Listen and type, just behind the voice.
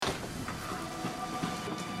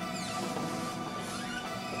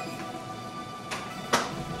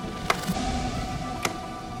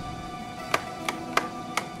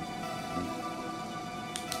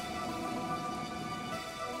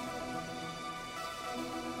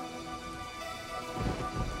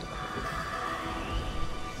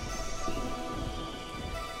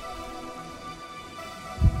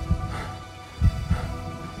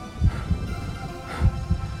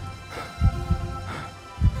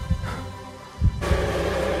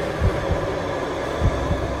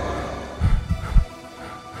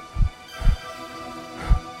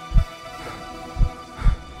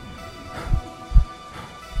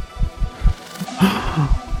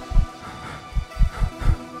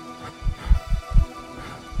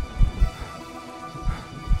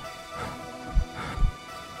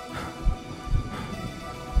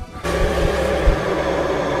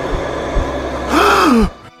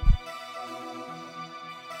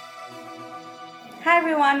Hi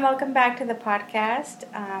everyone, welcome back to the podcast.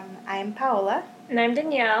 I'm Paola, And I'm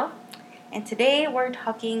Danielle. and today we're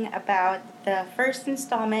talking about the first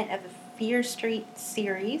installment of the Fear Street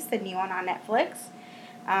series, the new one on Netflix.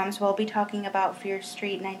 So we'll be talking about Fear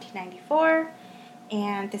Street 1994,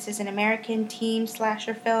 and this is an American teen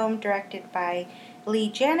slasher film directed by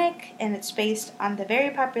Lee Janik, and it's based on the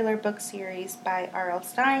very popular book series by R.L.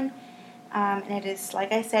 Stine. And it is,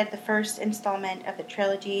 like I said, the first installment of the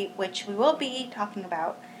trilogy, which we will be talking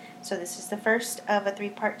about. So this is the first of a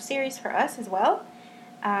 3-part series for us as well.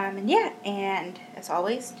 And as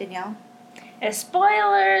always, Danielle.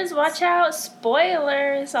 Spoilers! Watch out!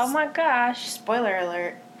 Spoilers! Oh my gosh. Spoiler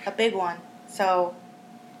alert, a big one. So,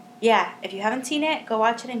 yeah, if you haven't seen it, go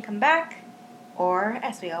watch it and come back. Or,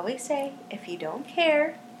 as we always say, if you don't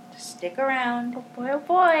care, just stick around. Oh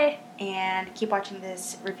boy. And keep watching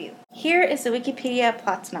this review. Here is the Wikipedia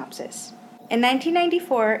plot synopsis. In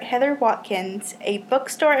 1994, Heather Watkins, a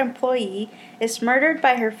bookstore employee, is murdered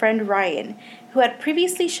by her friend Ryan, who had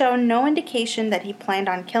previously shown no indication that he planned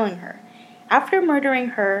on killing her. After murdering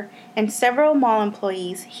her and several mall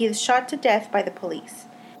employees, he is shot to death by the police.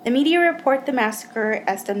 The media report the massacre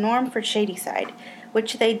as the norm for Shadyside,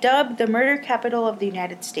 which they dub the murder capital of the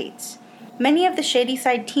United States. Many of the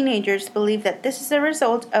Shadyside teenagers believe that this is the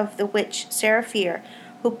result of the witch Sarah Fier,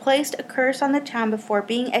 who placed a curse on the town before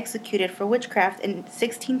being executed for witchcraft in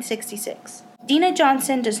 1666. Dina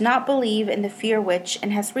Johnson does not believe in the Fier witch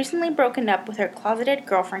and has recently broken up with her closeted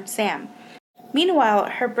girlfriend Sam. Meanwhile,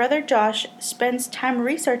 her brother Josh spends time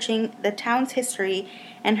researching the town's history,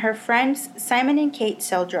 and her friends Simon and Kate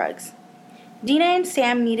sell drugs. Dina and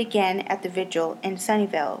Sam meet again at the vigil in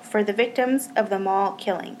Sunnyvale for the victims of the mall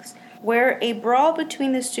killings, where a brawl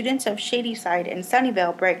between the students of Shadyside and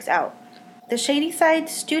Sunnyvale breaks out. The Shadyside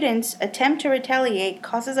students' attempt to retaliate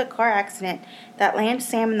causes a car accident that lands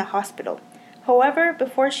Sam in the hospital. However,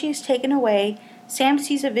 before she is taken away, Sam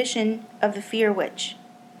sees a vision of the Fier witch.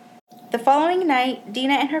 The following night,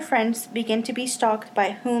 Dina and her friends begin to be stalked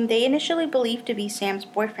by whom they initially believed to be Sam's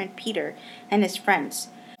boyfriend Peter and his friends.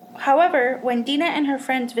 However, when Dina and her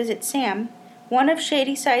friends visit Sam, one of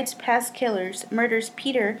Shadyside's past killers murders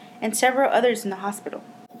Peter and several others in the hospital.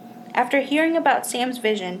 After hearing about Sam's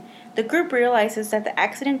vision, the group realizes that the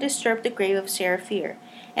accident disturbed the grave of Sarah Fier,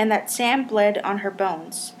 and that Sam bled on her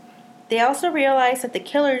bones. They also realize that the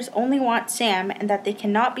killers only want Sam and that they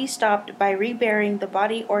cannot be stopped by reburying the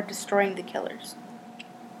body or destroying the killers.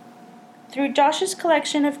 Through Josh's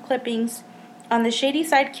collection of clippings on the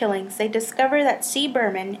Shadyside killings, they discover that C.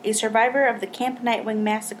 Berman, a survivor of the Camp Nightwing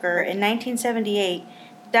massacre in 1978,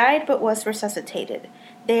 died but was resuscitated.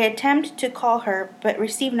 They attempt to call her but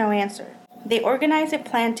receive no answer. They organize a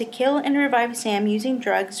plan to kill and revive Sam using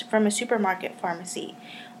drugs from a supermarket pharmacy,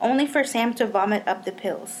 only for Sam to vomit up the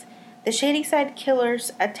pills. The Shadyside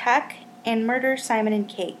killers attack and murder Simon and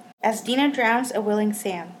Kate, as Dina drowns a willing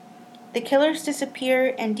Sam. The killers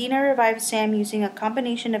disappear, and Dina revives Sam using a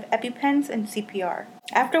combination of EpiPens and CPR.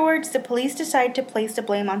 Afterwards, the police decide to place the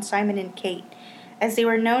blame on Simon and Kate, as they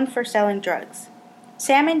were known for selling drugs.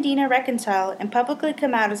 Sam and Dina reconcile and publicly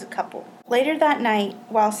come out as a couple. Later that night,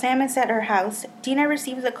 while Sam is at her house, Dina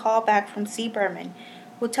receives a call back from C. Berman,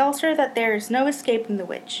 who tells her that there is no escaping the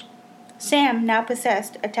witch. Sam, now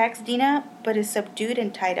possessed, attacks Dina, but is subdued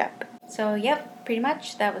and tied up. So, yep, pretty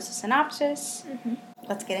much, that was the synopsis.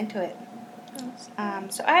 Let's get into it.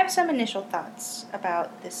 So I have some initial thoughts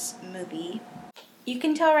about this movie. You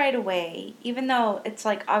can tell right away, even though it's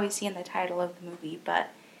like obviously in the title of the movie, but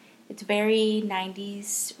it's very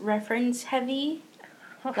 90s reference heavy.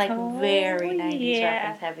 Like very 90s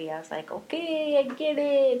reference heavy. I was like, okay, I get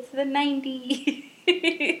it. It's the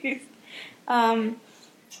 90s.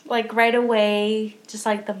 Like right away, just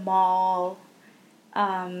like the mall,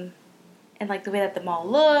 and like the way that the mall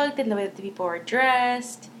looked and the way that the people were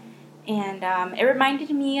dressed. And it reminded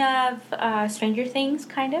me of Stranger Things,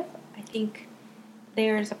 kind of. I think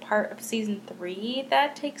there's a part of season 3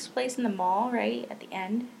 that takes place in the mall, right? At the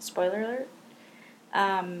end. Spoiler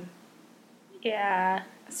alert. Yeah.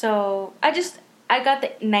 So I got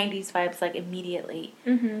the 90s vibes like immediately.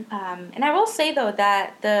 And I will say though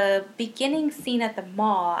that the beginning scene at the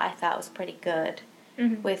mall I thought was pretty good.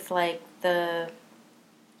 With like the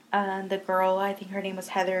girl, I think her name was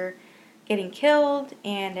Heather, getting killed,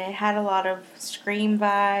 and it had a lot of Scream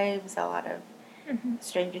vibes, a lot of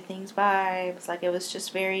Stranger Things vibes. Like, it was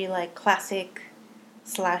just very, like, classic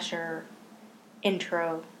slasher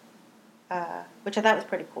intro, which I thought was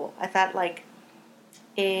pretty cool. I thought, like,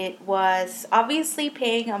 it was obviously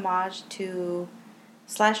paying homage to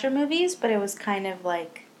slasher movies, but it was kind of,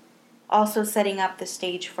 like, also setting up the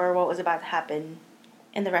stage for what was about to happen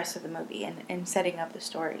in the rest of the movie and setting up the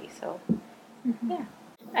story. So, yeah.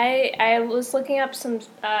 I was looking up some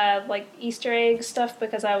like Easter egg stuff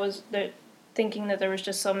because I was thinking that there was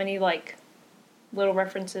just so many like little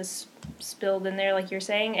references spilled in there, like you're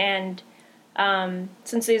saying, and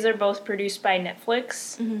since these are both produced by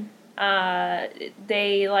Netflix,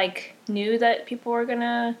 they like knew that people were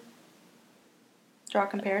gonna Draw a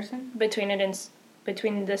comparison?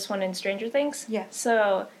 between this one and Stranger Things. Yeah.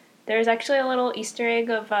 So there's actually a little Easter egg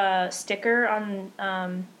of a sticker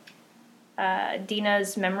on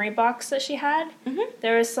Dina's memory box that she had. Mm-hmm.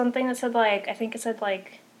 There was something that said like, I think it said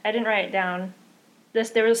like, I didn't write it down.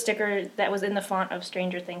 There was a sticker that was in the font of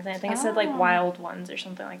Stranger Things, and I think it said like Wild Ones or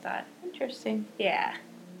something like that. Interesting. Yeah.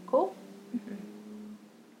 Cool.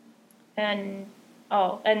 And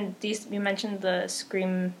you mentioned the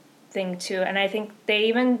Scream thing too, and I think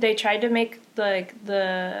they tried to make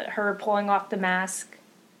the her pulling off the mask,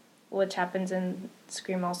 which happens in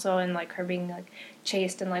Scream also, and like her being like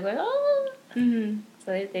chased and like oh. Mm-hmm.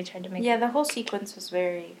 So they tried to make the whole sequence was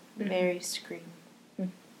very very Scream.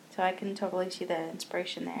 So I can totally see the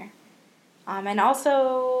inspiration there. And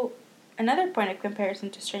also, another point of comparison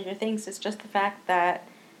to Stranger Things is just the fact that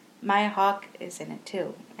Maya Hawke is in it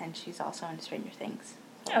too, and she's also in Stranger Things.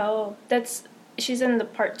 So. Oh, she's in the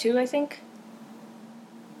part 2, I think.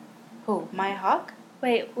 Who? Maya Hawke?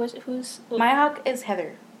 Wait, who's... Maya Hawke is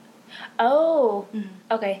Heather. Oh,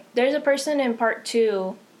 okay. There's a person in part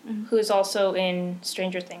 2 who's also in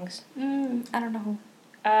Stranger Things. I don't know who.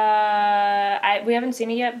 We haven't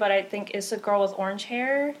seen it yet, but I think it's a girl with orange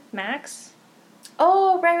hair, Max.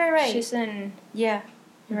 Oh, right. She's in... Yeah,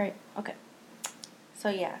 you're right. Okay.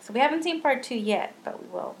 So we haven't seen part 2 yet, but we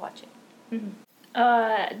will watch it.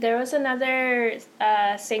 There was another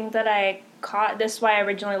thing that I caught. This is why I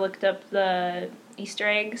originally looked up the Easter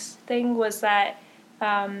eggs thing, was that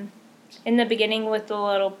in the beginning with the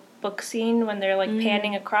little book scene when they're like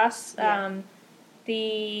panning across,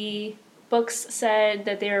 the books said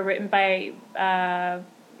that they were written by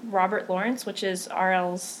Robert Lawrence, which is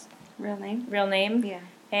R.L.'s real name. Yeah.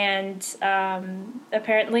 And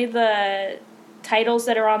apparently the titles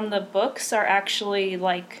that are on the books are actually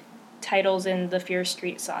like titles in the Fear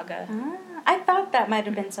Street saga. I thought that might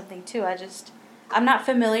have been something too. I'm not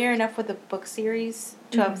familiar enough with the book series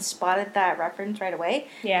to have spotted that reference right away.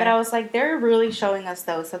 Yeah. But I was like, they're really showing us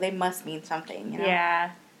those, so they must mean something, you know?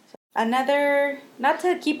 Yeah. Another, not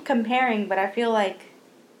to keep comparing, but I feel like,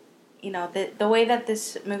 you know, the way that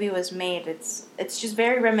this movie was made, it's just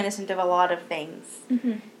very reminiscent of a lot of things.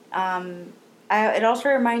 It also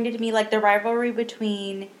reminded me, like, the rivalry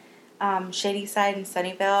between Shadyside and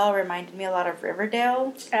Sunnyvale reminded me a lot of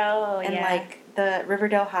Riverdale. Oh, and, yeah. like, the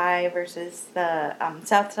Riverdale High versus the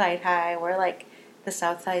Southside High, where, like, the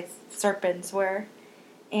Southside Serpents were.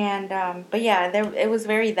 And, but yeah, it was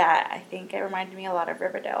very that. I think it reminded me a lot of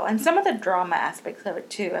Riverdale. And some of the drama aspects of it,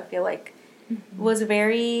 too, I feel like was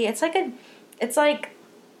very, it's like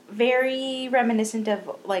very reminiscent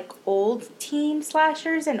of, like, old teen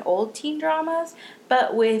slashers and old teen dramas,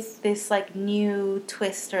 but with this, like, new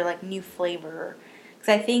twist or, like, new flavor.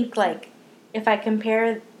 Because I think, like, if I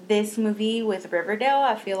compare this movie with Riverdale,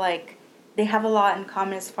 I feel like they have a lot in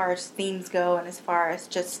common as far as themes go and as far as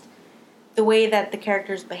just the way that the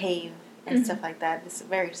characters behave and stuff like that is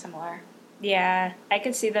very similar. Yeah, I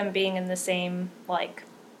could see them being in the same, like,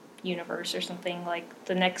 universe or something, like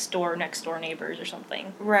the next door neighbors or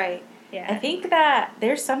something. Right. Yeah. I think that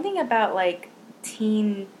there's something about, like,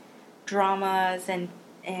 teen dramas and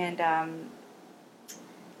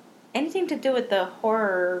anything to do with the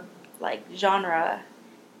horror, like, genre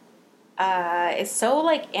is so,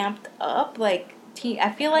 like, amped up. Like,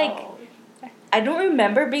 I feel like I don't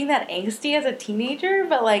remember being that angsty as a teenager,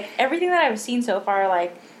 but, like, everything that I've seen so far,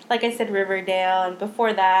 like I said, Riverdale, and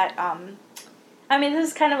before that, I mean, this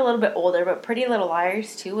is kind of a little bit older, but Pretty Little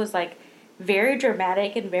Liars, too, was, like, very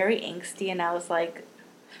dramatic and very angsty, and I was like,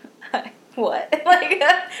 what? Like,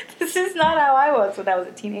 this is not how I was when I was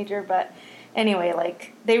a teenager, but anyway,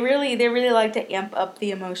 like, they really like to amp up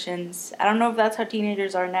the emotions. I don't know if that's how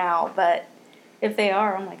teenagers are now, but if they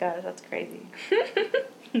are, oh my gosh, that's crazy.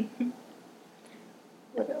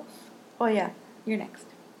 What else? Oh, yeah. You're next.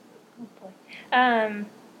 Oh, boy.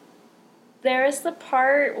 There is the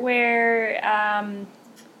part where, a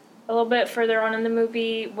little bit further on in the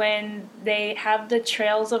movie, when they have the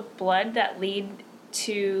trails of blood that lead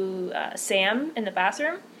to Sam in the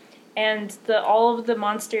bathroom, and all of the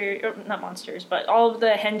all of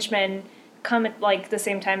the henchmen come at, like, the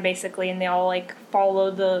same time, basically, and they all, like, follow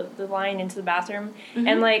the line into the bathroom.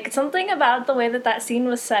 And, like, something about the way that scene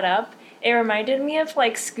was set up, It reminded me of,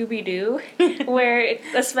 like, Scooby-Doo, where,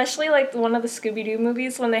 especially, like, one of the Scooby-Doo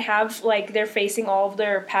movies, when they have, like, they're facing all of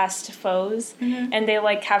their past foes, and they,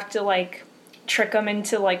 like, have to, like, trick them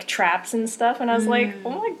into, like, traps and stuff, and I was like,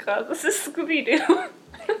 oh my god, this is Scooby-Doo.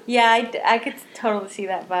 Yeah, I could totally see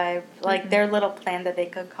that vibe. Like, their little plan that they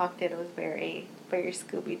concocted was very, very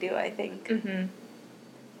Scooby-Doo, I think.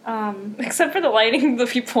 Except for the lighting the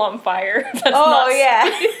people on fire. That's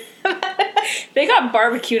yeah. They got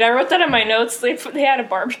barbecued. I wrote that in my notes. They had a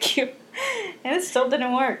barbecue. And it still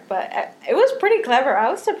didn't work, but it was pretty clever. I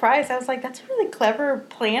was surprised. I was like, that's a really clever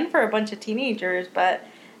plan for a bunch of teenagers, but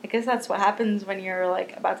I guess that's what happens when you're,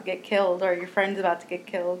 like, about to get killed or your friend's about to get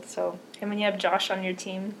killed, so. And when you have Josh on your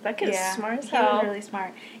team, that kid's smart as hell. He was really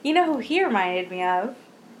smart. You know who he reminded me of?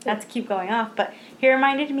 Not to keep going off, but he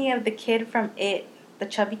reminded me of the kid from It, the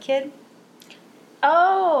chubby kid.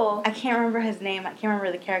 Oh! I can't remember his name. I can't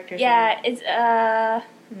remember the character's name. Yeah, it's,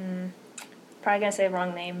 probably gonna say the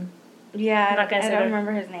wrong name. Yeah, I'm not gonna I say don't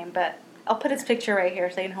remember his name, but I'll put his picture right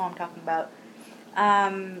here so you know who I'm talking about.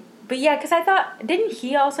 But yeah, because I thought, didn't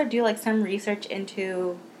he also do, like, some research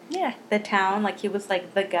into the town? Like, he was,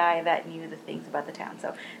 like, the guy that knew the things about the town.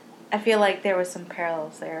 So I feel like there was some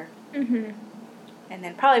parallels there. And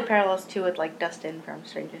then probably parallels, too, with, like, Dustin from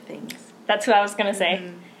Stranger Things. That's what I was gonna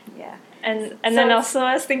say. Yeah. And then also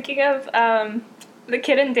I was thinking of the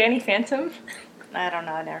kid in Danny Phantom. I don't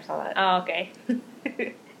know. I never saw that. Oh, okay.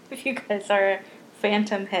 If you guys are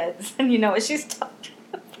Phantom heads and you know what she's talking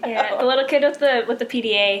about. Yeah, the little kid with the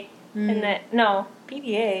PDA. And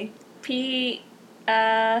PDA?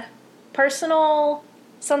 Personal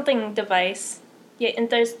something device. Yeah, and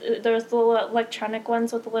there's the little electronic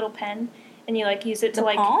ones with the little pen, and you, like, use it to,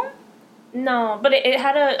 like... Palm? No, but it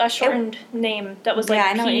had a shortened name that was, like,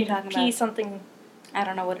 I know what you're talking about. something. I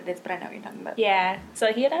don't know what it is, but I know what you're talking about. Yeah,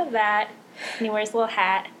 so he'd have that, and he wears a little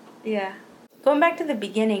hat. Yeah. Going back to the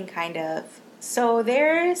beginning, kind of. So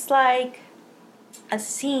there's, like, a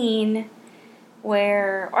scene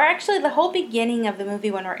where, or actually the whole beginning of the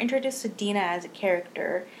movie when we're introduced to Dina as a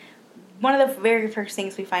character, one of the very first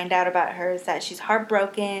things we find out about her is that she's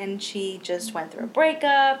heartbroken. She just went through a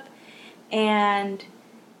breakup, and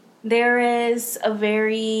there is a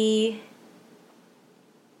very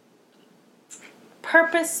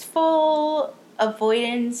purposeful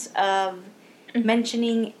avoidance of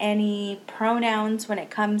mentioning any pronouns when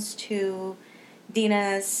it comes to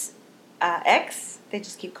Dina's ex. They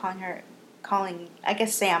just keep calling, I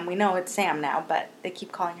guess, Sam. We know it's Sam now, but they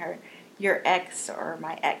keep calling her your ex or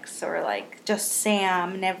my ex or, like, just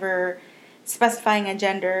Sam, never specifying a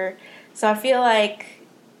gender. So I feel like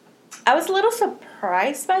I was a little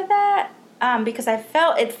surprised by that because it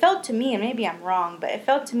felt to me, and maybe I'm wrong, but it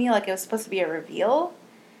felt to me like it was supposed to be a reveal.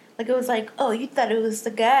 Like, it was like, oh, you thought it was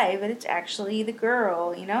the guy, but it's actually the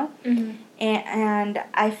girl, you know? And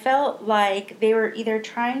I felt like they were either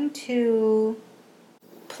trying to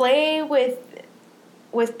play with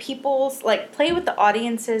people's, like, play with the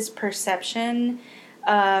audience's perception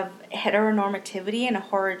of heteronormativity in a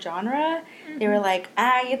horror genre. They were like,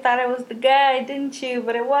 you thought it was the guy, didn't you?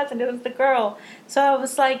 But it wasn't, it was the girl. So I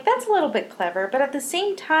was like, that's a little bit clever. But at the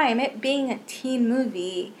same time, it being a teen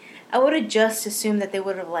movie, I would have just assumed that they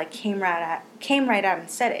would have, like, came right out and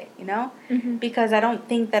said it, you know? Because I don't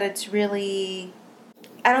think that it's really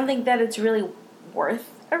worth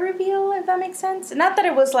a reveal, if that makes sense. Not that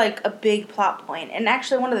it was, like, a big plot point. And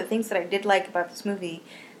actually, one of the things that I did like about this movie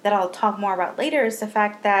that I'll talk more about later is the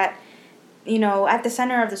fact that, you know, at the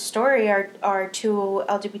center of the story are two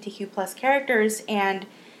LGBTQ plus characters, and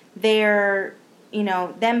they're, you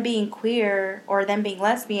know, them being queer or them being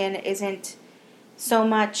lesbian isn't so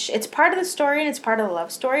much, it's part of the story and it's part of the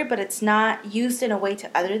love story, but it's not used in a way to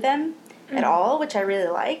other them at all, which I really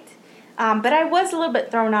liked. But I was a little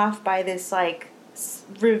bit thrown off by this, like,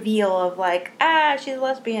 reveal of, like, she's a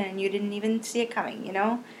lesbian and you didn't even see it coming, you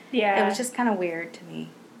know? Yeah. It was just kind of weird to me.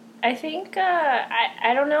 I think,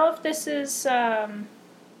 I don't know if this is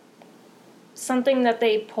something that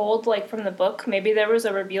they pulled, like, from the book. Maybe there was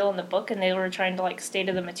a reveal in the book and they were trying to, like, stay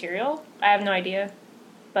to the material. I have no idea.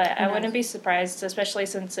 But I wouldn't be surprised, especially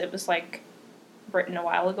since it was, like, written a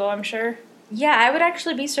while ago, I'm sure. Yeah, I would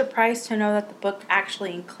actually be surprised to know that the book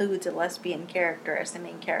actually includes a lesbian character as the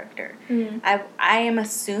main character. I am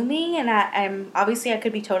assuming, and I'm obviously I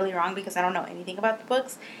could be totally wrong because I don't know anything about the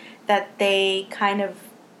books, that they kind of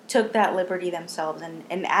took that liberty themselves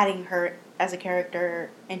and adding her as a character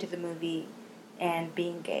into the movie and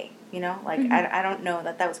being gay, you know? Like, I don't know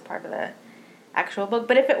that was part of the actual book,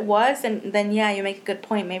 but if it was, then yeah, you make a good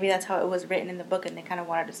point. Maybe that's how it was written in the book and they kind of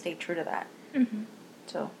wanted to stay true to that.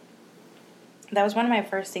 So that was one of my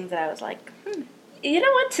first things that I was like, You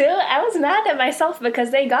know what, too? I was mad at myself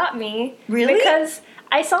because they got me. Really? Because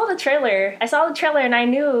I saw the trailer. And I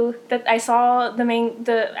knew that I saw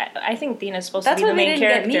I think Dina's supposed to be the main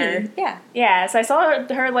character. Get me. Yeah. Yeah, so I saw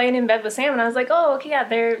her laying in bed with Sam, and I was like, oh, okay, yeah,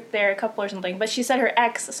 they're a couple or something. But she said her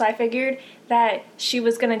ex, so I figured that she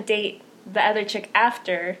was going to date the other chick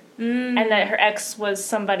after, and that her ex was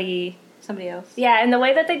somebody else. Yeah, and the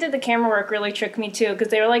way that they did the camera work really tricked me too, because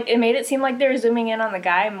they were like, it made it seem like they were zooming in on the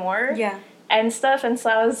guy more. Yeah. And stuff, and so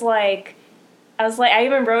I was like, I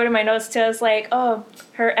even wrote in my notes too, I was like, oh,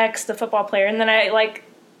 her ex, the football player, and then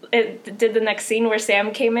it did the next scene where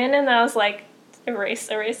Sam came in, and I was like, erase,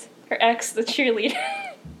 her ex, the cheerleader.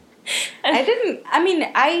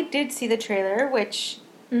 I did see the trailer, which,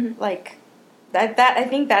 like, that I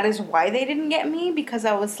think that is why they didn't get me, because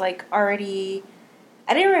I was, like, already...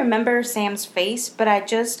 I didn't remember Sam's face, but I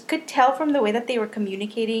just could tell from the way that they were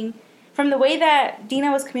communicating, from the way that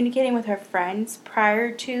Dina was communicating with her friends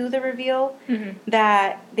prior to the reveal,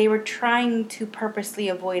 that they were trying to purposely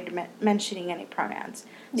avoid mentioning any pronouns.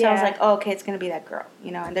 So I was like, oh, okay, it's going to be that girl,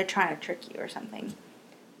 and they're trying to trick you or something.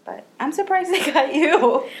 But I'm surprised they got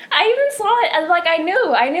you. I even saw it, and, like, I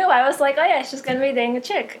knew. I was like, oh, yeah, she's going to be dating a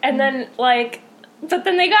chick. And then, like, but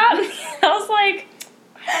then they got me. I was like...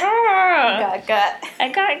 Got.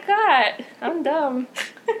 I got. I'm dumb.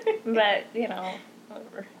 But,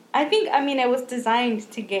 whatever. It was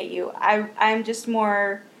designed to get you. I'm just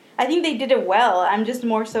more... I think they did it well. I'm just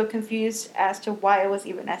more so confused as to why it was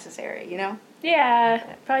even necessary, Yeah,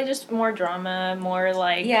 probably just more drama, more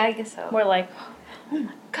like... Yeah, I guess so. More like, oh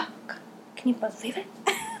my god, can you believe it?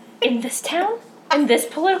 In this town? In this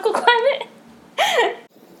political climate?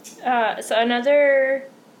 So another...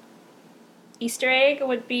 Easter egg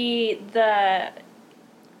would be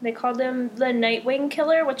they called him the Nightwing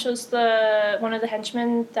Killer, which was one of the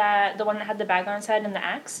henchmen, the one that had the bag on his head and the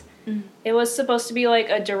axe. It was supposed to be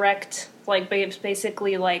like a direct, like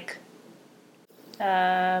basically like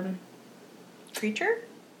creature?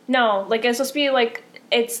 No, like it's supposed to be like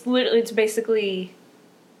it's basically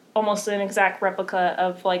almost an exact replica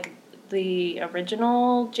of like the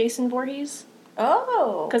original Jason Voorhees.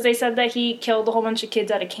 Oh, because they said that he killed a whole bunch of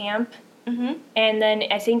kids at a camp. And then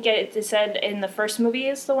I think it said in the first movie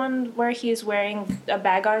is the one where he's wearing a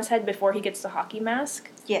bag on his head before he gets the hockey mask.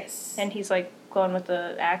 Yes. And he's like going with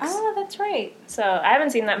the axe. Oh, that's right. So I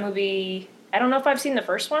haven't seen that movie. I don't know if I've seen the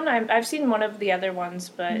first one. I've seen one of the other ones,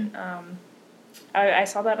 but I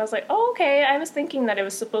saw that and I was like, oh, okay. I was thinking that it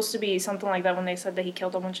was supposed to be something like that when they said that he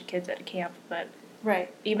killed a bunch of kids at a camp, but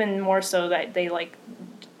even more so that they like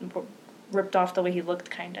ripped off the way he looked,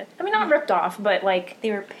 kind of. I mean, not ripped off, but like...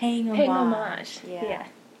 They were paying homage. Yeah.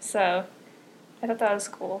 So, I thought that was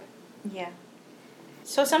cool. Yeah.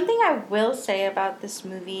 So, something I will say about this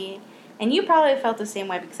movie, and you probably felt the same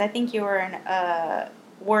way, because I think you were in a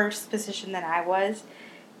worse position than I was,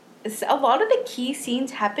 is a lot of the key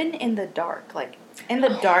scenes happen in the dark. Like, in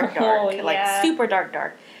the dark. Like, super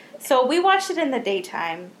dark. So, we watched it in the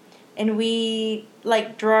daytime, and we,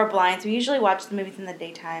 like, drew our blinds. We usually watch the movies in the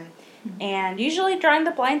daytime. And usually drawing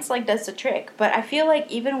the blinds, like, does the trick. But I feel like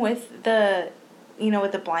even with the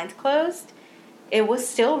blinds closed, it was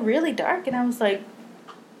still really dark. And I was, like,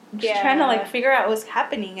 just trying to, like, figure out what was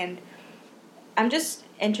happening. And I'm just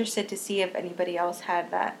interested to see if anybody else had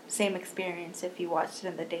that same experience if you watched it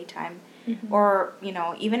in the daytime. Or,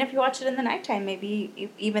 even if you watched it in the nighttime, maybe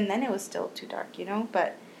even then it was still too dark,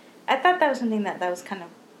 But I thought that was something that was kind of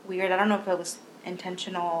weird. I don't know if it was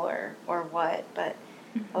intentional or what, but...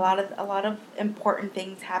 A lot of important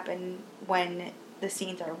things happen when the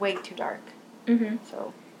scenes are way too dark.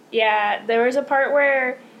 So yeah, there was a part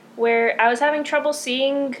where I was having trouble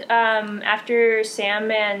seeing after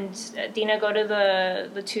Sam and Dina go to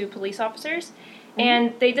the two police officers,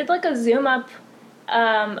 and they did like a zoom up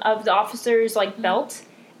of the officer's like belt,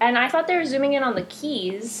 and I thought they were zooming in on the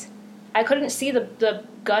keys. I couldn't see the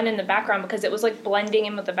gun in the background because it was like blending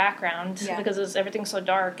in with the background because everything's so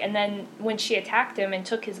dark. And then when she attacked him and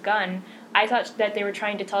took his gun, I thought that they were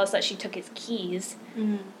trying to tell us that she took his keys.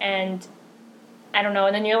 And I don't know.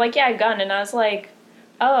 And then you're like, yeah, gun. And I was like,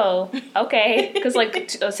 oh, okay. Because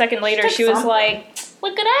like a second later, she was like,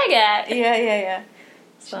 look what I got. Yeah.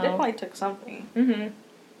 She definitely took something.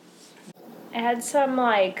 It had some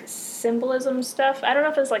like symbolism stuff. I don't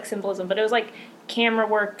know if it was like symbolism, but it was like camera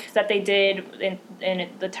work that they did and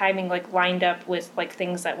the timing like lined up with like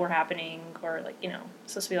things that were happening or like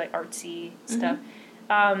supposed to be like artsy stuff.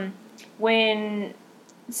 When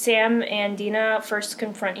Sam and Dina first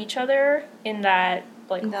confront each other in that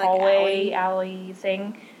like hallway alley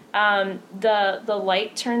thing, the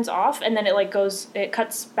light turns off and then it like it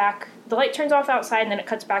cuts back the light turns off outside, and then it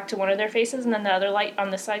cuts back to one of their faces, and then the other light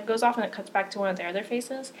on this side goes off, and it cuts back to one of their other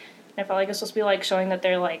faces. And I felt like it's supposed to be, like, showing that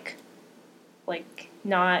they're, like,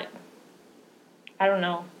 not, I don't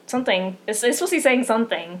know, something. It's supposed to be saying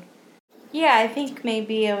something. Yeah, I think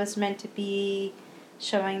maybe it was meant to be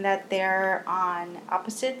showing that they're on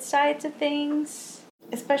opposite sides of things,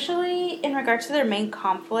 especially in regards to their main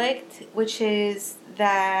conflict, which is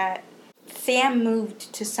that Sam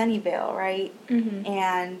moved to Sunnyvale, right? Mm-hmm.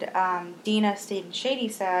 And Dina stayed in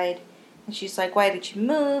Shadyside, and she's like, "Why did you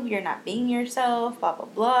move? You're not being yourself, blah, blah,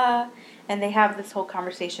 blah." And they have this whole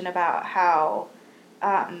conversation about how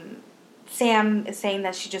Sam is saying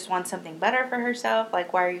that she just wants something better for herself.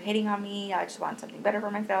 Like, why are you hating on me? I just want something better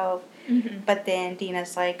for myself. Mm-hmm. But then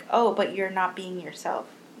Dina's like, oh, but you're not being yourself,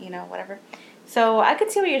 whatever. So I could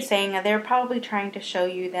see what you're saying. They're probably trying to show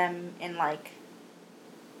you them in, like,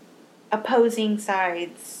 opposing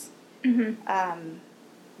sides Mm-hmm.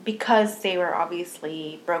 because they were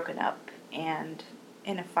obviously broken up and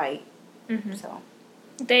in a fight. Mm-hmm. So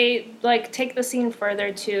they, like, take the scene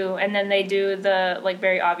further too, and then they do the, like,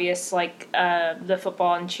 very obvious, like, the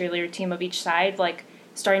football and cheerleader team of each side, like,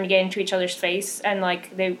 starting to get into each other's face, and,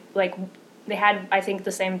 like, they had, I think,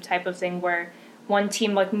 the same type of thing where one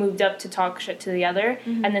team, like, moved up to talk shit to the other,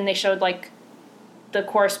 mm-hmm. and then they showed, like, the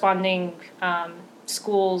corresponding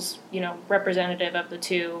school's, representative of the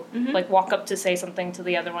two, Mm-hmm. like, walk up to say something to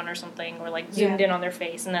the other one or something, or, like, zoomed in on their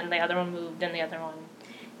face, and then the other one moved, and the other one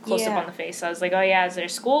close up on the face. So I was like, oh yeah, their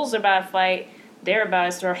school's about to fight, they're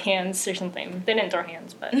about to throw hands or something. They didn't throw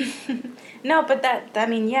hands, but... No, but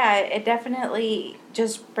it definitely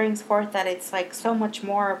just brings forth that it's, like, so much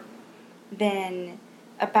more than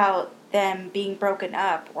about them being broken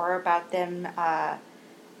up or about them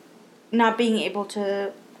not being able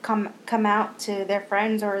to come out to their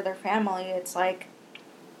friends or their family. It's like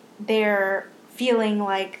they're feeling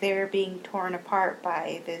like they're being torn apart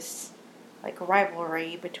by this, like,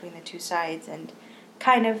 rivalry between the two sides. And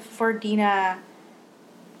kind of for Dina,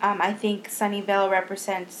 I think Sunnyvale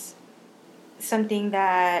represents something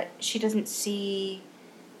that she doesn't see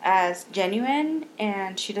as genuine,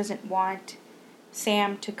 and she doesn't want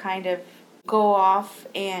Sam to kind of go off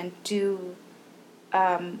and do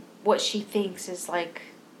what she thinks is, like,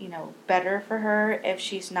 better for her if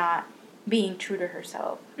she's not being true to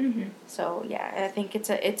herself. Mm-hmm. So yeah, I think it's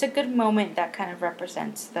a good moment that kind of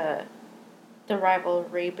represents the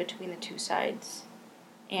rivalry between the two sides.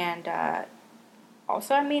 And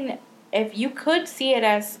also, I mean, if you could see it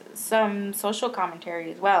as some social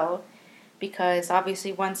commentary as well, because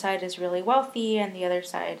obviously one side is really wealthy and the other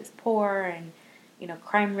side is poor and,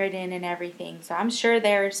 crime ridden and everything. So I'm sure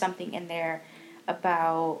there's something in there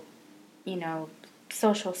about,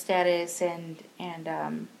 social status and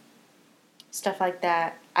stuff like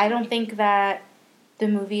that. I don't think that the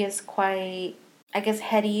movie is quite, I guess,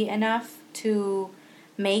 heady enough to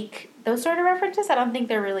make those sort of references. I don't think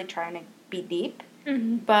they're really trying to be deep.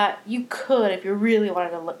 Mm-hmm. But you could, if you really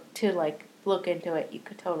wanted to look into it, you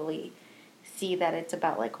could totally see that it's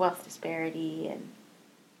about, like, wealth disparity and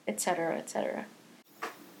et cetera, et cetera.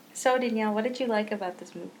 So, Danielle, what did you like about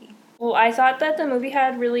this movie? Well, I thought that the movie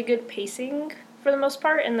had really good pacing for the most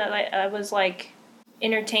part, and that I was, like,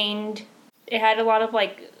 entertained. It had a lot of,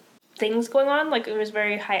 like, things going on. Like, it was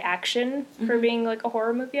very high action for being, like, a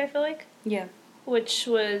horror movie, I feel like. Yeah. Which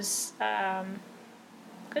was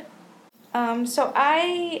good. So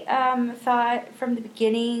I thought from the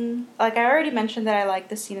beginning, like, I already mentioned that I liked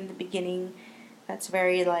the scene in the beginning. That's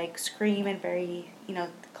very, like, Scream and very,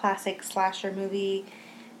 classic slasher movie.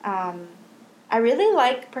 I really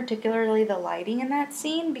like particularly the lighting in that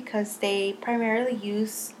scene because they primarily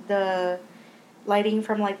use the lighting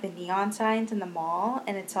from, like, the neon signs in the mall,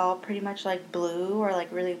 and it's all pretty much, like, blue or, like,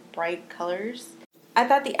 really bright colors. I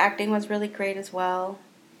thought the acting was really great as well.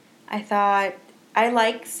 I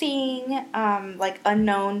like seeing, like,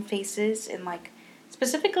 unknown faces in, like,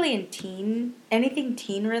 specifically in anything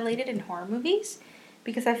teen related in horror movies.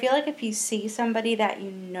 Because I feel like if you see somebody that you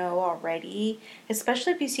know already,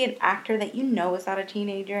 especially if you see an actor that you know is not a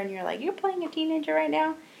teenager and you're like, you're playing a teenager right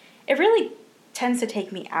now, it really tends to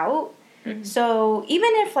take me out. Mm-hmm. So even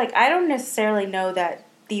if, like, I don't necessarily know that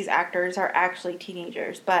these actors are actually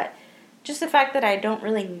teenagers, but just the fact that I don't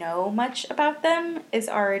really know much about them is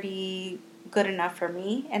already good enough for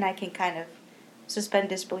me, and I can kind of suspend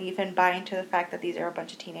disbelief and buy into the fact that these are a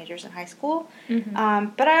bunch of teenagers in high school. Mm-hmm.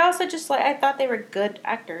 But I also just, like, I thought they were good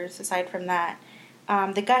actors aside from that.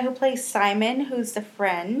 The guy who plays Simon, who's the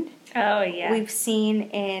friend. Oh, yeah. We've seen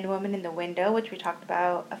in Woman in the Window, which we talked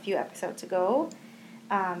about a few episodes ago.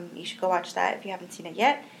 You should go watch that if you haven't seen it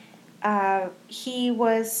yet. He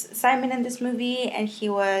was Simon in this movie, and he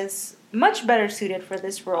was much better suited for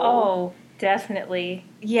this role. Oh, definitely.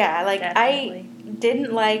 Yeah, like, Definitely. I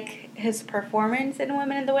didn't like his performance in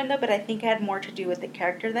Women in the Window, but I think it had more to do with the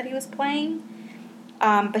character that he was playing.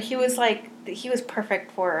 But he was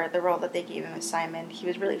perfect for the role that they gave him as Simon. He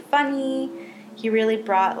was really funny. He really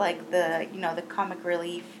brought, like, the comic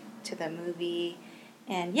relief to the movie.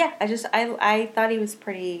 And yeah, I thought he was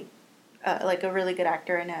pretty, like, a really good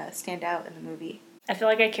actor and a standout in the movie. I feel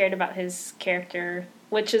like I cared about his character,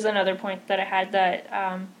 which is another point that I had, that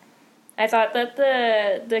I thought that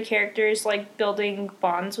the characters, like, building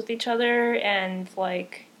bonds with each other, and,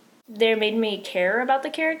 like, they made me care about the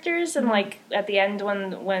characters. And, like, at the end,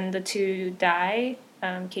 when the two die,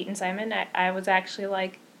 Kate and Simon, I was actually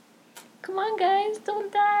like, come on, guys,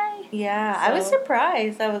 don't die. Yeah, I was So-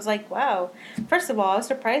 surprised. I was like, wow. First of all, I was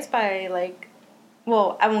surprised by, like,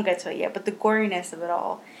 well, I won't get to it yet, but the goriness of it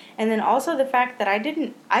all. And then also the fact that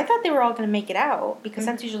I thought they were all going to make it out, because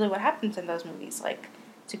that's usually what happens in those movies. Like,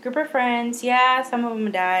 it's a group of friends, yeah, some of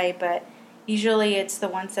them die, but usually it's the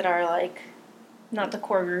ones that are, like, Not the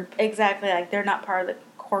core group. exactly, like, they're not part of the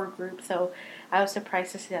core group, so I was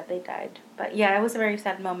surprised to see that they died. But yeah, it was a very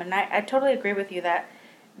sad moment. And I totally agree with you that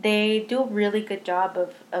they do a really good job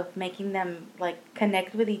of making them, like,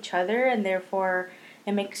 connect with each other, and therefore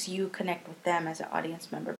it makes you connect with them as an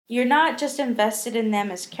audience member. You're not just invested in them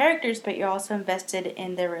as characters, but you're also invested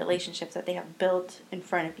in their relationships that they have built in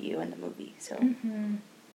front of you in the movie. So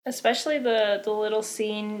Especially the little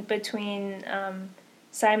scene between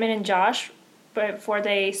Simon and Josh before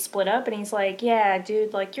they split up, and he's like, yeah,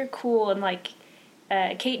 dude, like, you're cool, and, like,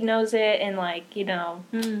 Kate knows it, and, like, you know,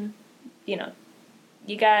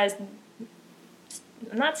 you guys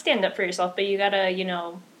not stand up for yourself, but you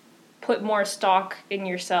gotta, put more stock in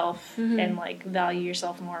yourself, and, like, value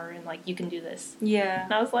yourself more, and, like, you can do this. yeah,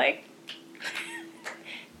 And I was like,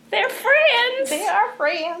 they're friends! they are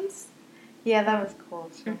friends. Yeah, that was cool.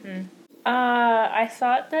 So. I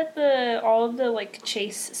thought that all of the, like,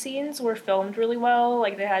 chase scenes were filmed really well.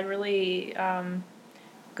 Like, they had really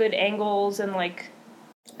good angles, and, like,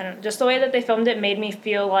 I don't know, just the way that they filmed it made me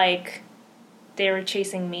feel like they were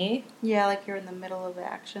chasing me. Yeah, like you're in the middle of the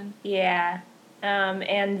action. Yeah,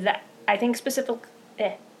 and that I think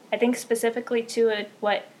specifically to it,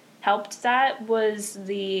 what helped that was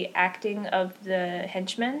the acting of the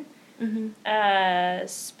henchmen.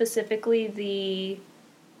 Specifically the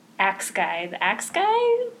axe guy. The axe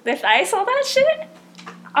guy? If I saw that shit,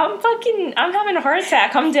 I'm having a heart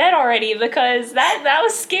attack. I'm dead already, because that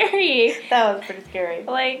was scary. That was pretty scary.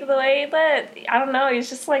 Like, the way that, I don't know, he's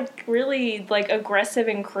just, like, really, like, aggressive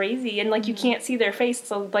and crazy, and, like, you can't see their face,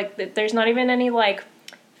 so, like, there's not even any, like,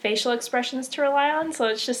 facial expressions to rely on, so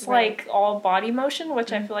it's just, like, all body motion,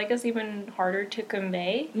 which I feel like is even harder to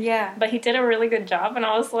convey. Yeah. But he did a really good job, and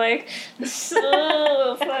I was like,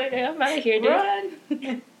 oh, fuck, I'm out of here, dude.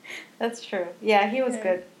 Run! That's true. Yeah, he was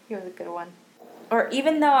good. He was a good one. Or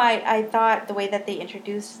even though I thought the way that they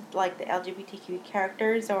introduced, like, the LGBTQ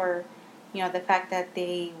characters, or, the fact that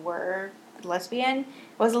they were lesbian,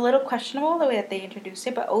 was a little questionable, the way that they introduced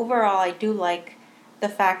it. But overall, I do like the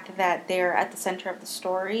fact that they're at the center of the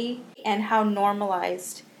story, and how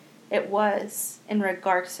normalized it was in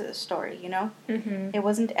regards to the story, It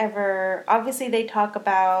wasn't ever... Obviously, they talk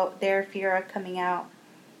about their fear of coming out,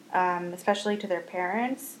 especially to their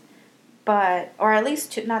parents, but... Or at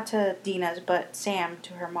least not to Dina's, but Sam,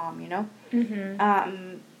 to her mom,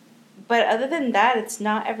 But other than that, it's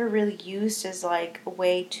not ever really used as, like, a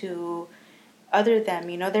way to other them,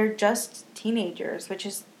 They're just teenagers, which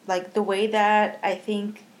is, like, the way that I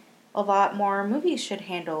think a lot more movies should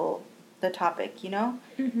handle the topic,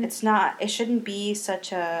 It's not... It shouldn't be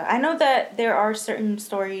such a... I know that there are certain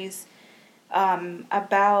stories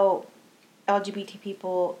about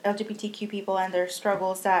LGBTQ people and their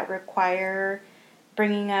struggles that require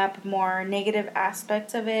bringing up more negative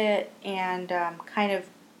aspects of it, and kind of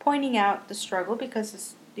pointing out the struggle, because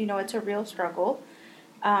it's a real struggle.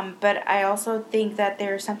 But I also think that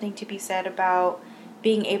there's something to be said about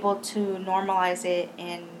being able to normalize it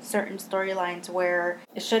in certain storylines where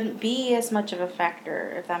it shouldn't be as much of a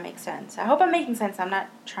factor, if that makes sense. I hope I'm making sense. I'm not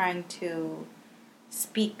trying to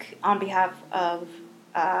speak on behalf of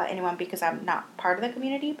anyone, because I'm not part of the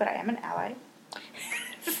community, but I am an ally.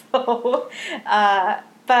 So,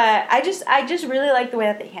 but I just really like the way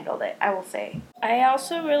that they handled it, I will say. I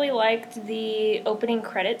also really liked the opening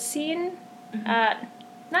credits scene.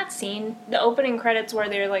 The opening credits where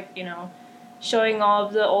they're, like, showing all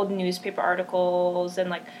of the old newspaper articles, and,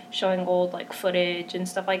 like, showing old, like, footage and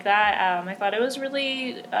stuff like that. I thought it was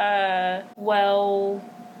really well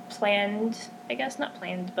planned. I guess not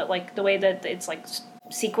planned, but, like, the way that it's, like,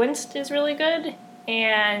 sequenced is really good.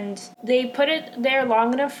 and they put it there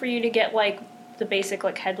long enough for you to get like the basic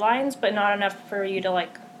like headlines, but not enough for you to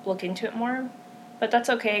like look into it more. But that's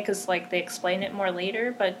okay because like they explain it more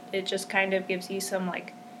later, but it just kind of gives you some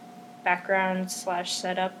like background /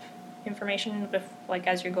 setup information like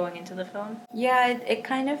as you're going into the film. Yeah, it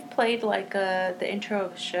kind of played like the intro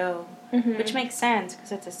of a show, which makes sense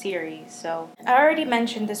because it's a series. So I already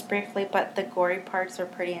mentioned this briefly, but the gory parts are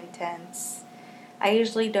pretty intense. I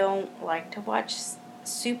usually don't like to watch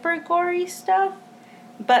super gory stuff,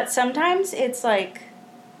 but sometimes it's like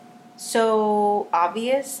so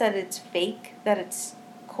obvious that it's fake that it's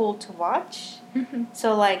cool to watch.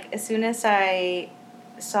 So like as soon as I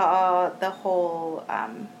saw the whole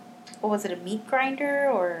what was it, a meat grinder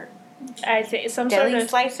or I think some deli sort of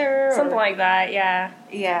slicer something like that. Yeah.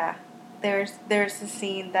 yeah, there's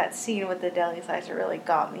that scene with the deli slicer really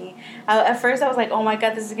got me. At first I was like, oh my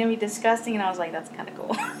god, this is gonna be disgusting, and I was like, that's kind of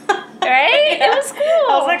cool. Right? Yeah. It was cool.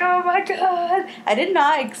 I was like, oh my god, I did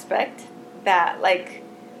not expect that, like,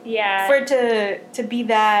 yeah, for it to be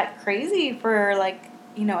that crazy for like,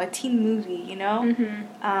 you know, a teen movie, you know.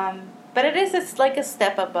 But it's like a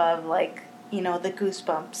step above, like, you know, the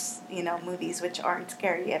Goosebumps, you know, movies, which aren't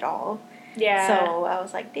scary at all. yeah. So I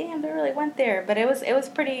was like, damn, they really went there. But it was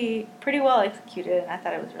pretty well executed, and I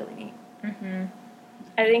thought it was really neat.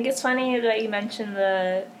 I think it's funny that you mentioned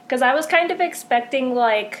because I was kind of expecting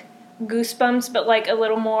like Goosebumps, but like a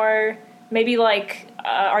little more, maybe like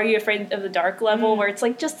Are You Afraid of the Dark level, where it's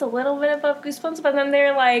like just a little bit above Goosebumps, but then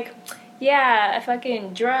they're like, yeah,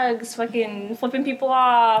 fucking drugs, fucking flipping people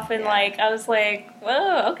off, and like I was like,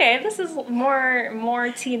 whoa, okay, this is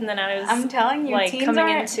more teen than I was. I'm telling you, like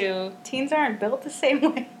teens aren't built the same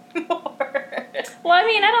way anymore. Well, I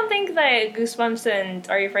mean, I don't think that Goosebumps and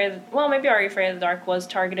Are You Afraid maybe Are You Afraid of the Dark was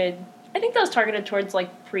targeted. I think that was targeted towards like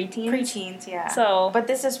preteens. Preteens, yeah. So, but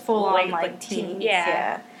this is full on like teens,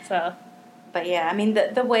 yeah. So, but yeah, I mean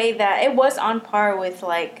the way that it was on par with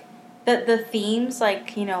like the themes,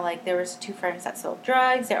 like, you know, like there was two friends that sold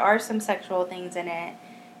drugs. There are some sexual things in it.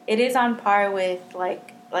 It is on par with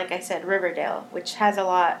like I said, Riverdale, which has a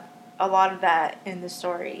lot of that in the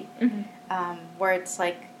story, where it's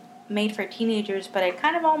like made for teenagers, but it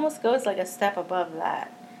kind of almost goes like a step above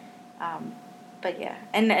that. But yeah,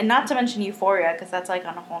 and not to mention Euphoria, because that's like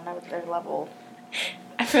on a whole nother level.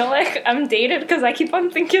 I feel like I'm dated because I keep on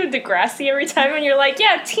thinking of Degrassi every time, and you're like,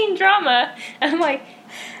 yeah, teen drama. And I'm like,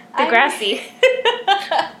 Degrassi.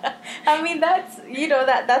 I mean, that's, you know,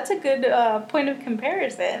 that's a good point of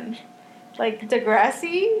comparison. Like,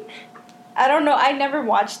 Degrassi, I don't know, I never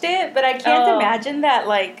watched it, but I can't imagine that,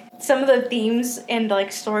 like, some of the themes and, like,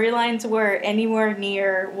 storylines were anywhere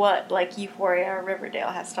near what, like, Euphoria or Riverdale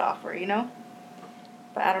has to offer, you know?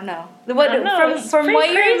 But I don't know. From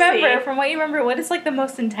what you remember, what is, like, the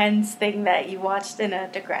most intense thing that you watched in a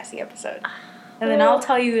Degrassi episode? And then I'll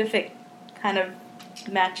tell you if it kind of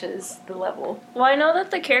matches the level. Well, I know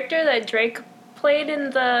that the character that Drake played in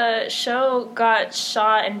the show got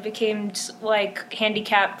shot and became like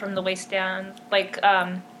handicapped from the waist down, like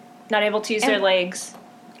not able to use their legs.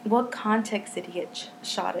 What context did he get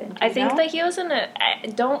shot in? I think that he was in a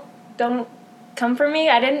don't come for me.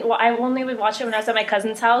 I only would watch it when I was at my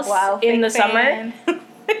cousin's house in the summer.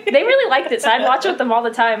 They really liked it, so I'd watch it with them all the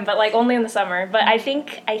time, but like only in the summer. But I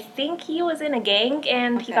think he was in a gang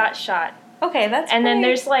and he got shot. Okay, that's and then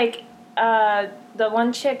there's like the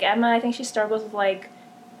one chick, Emma, I think she struggles with like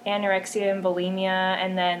anorexia and bulimia,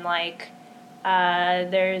 and then like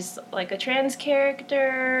there's like a trans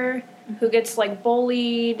character who gets like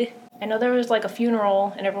bullied. I know there was like a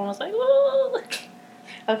funeral and everyone was like, whoa.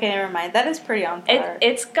 Okay, never mind. That is pretty on par.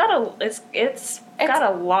 It's got a lot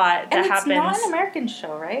that happens. It's not an American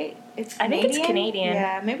show, right? It's Canadian? I think it's Canadian.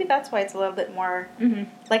 Yeah, maybe that's why it's a little bit more,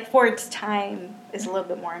 like, for its time, is a little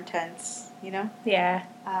bit more intense, you know? Yeah,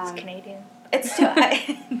 it's Canadian. It's still,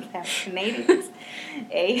 Canadians.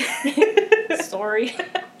 Sorry.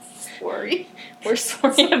 Sorry. We're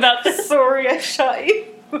sorry about this. Sorry, I shot you.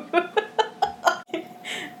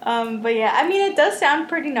 But yeah, I mean, it does sound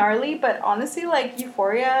pretty gnarly, but honestly, like,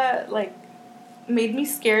 Euphoria, like, made me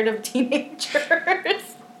scared of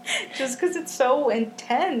teenagers. Just because it's so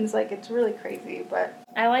intense. Like, it's really crazy, but...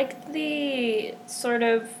 I like the sort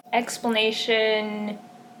of explanation,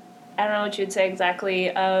 I don't know what you'd say exactly,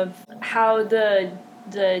 of how the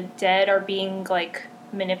dead are being, like,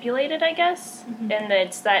 manipulated, I guess. And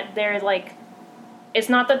it's that they're, like... It's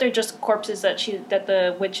not that they're just corpses that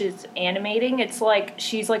the witch is animating. It's like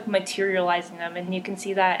she's like materializing them, and you can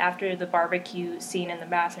see that after the barbecue scene in the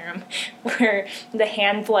bathroom, where the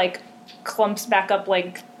hand like clumps back up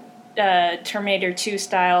like Terminator 2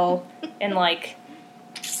 style, and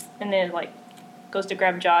then like goes to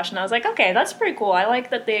grab Josh, and I was like, okay, that's pretty cool. I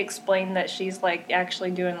like that they explain that she's like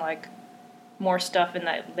actually doing like more stuff, and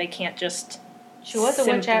that they can't just She was a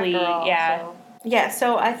witch simply, after all. yeah. So. Yeah,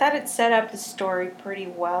 so I thought it set up the story pretty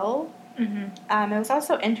well. Mm-hmm. It was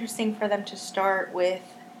also interesting for them to start with,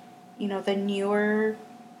 you know, the newer,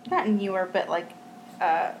 not newer, but like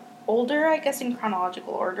older, I guess, in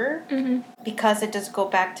chronological order, because it does go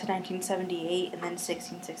back to 1978 and then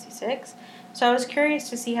 1666. So I was curious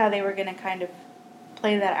to see how they were going to kind of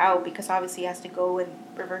play that out, because obviously it has to go in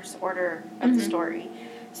reverse order of the story.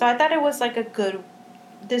 So I thought it was like a good,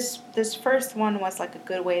 this first one was like a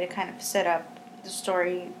good way to kind of set up the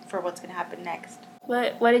story for what's going to happen next.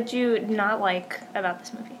 What did you not like about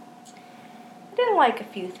this movie? I didn't like a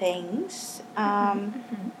few things.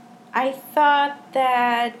 I thought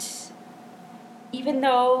that even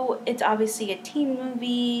though it's obviously a teen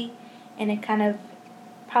movie and it kind of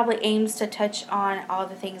probably aims to touch on all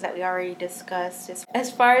the things that we already discussed,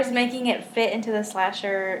 as far as making it fit into the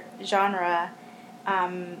slasher genre,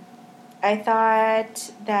 I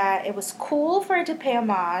thought that it was cool for it to pay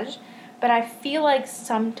homage, but I feel like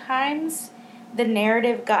sometimes the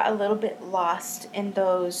narrative got a little bit lost in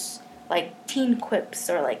those like teen quips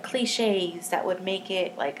or like cliches that would make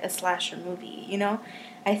it like a slasher movie, you know?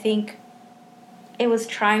 I think it was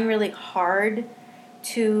trying really hard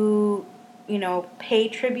to, you know, pay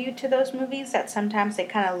tribute to those movies that sometimes it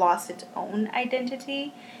kind of lost its own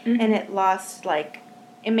identity, and it lost, like,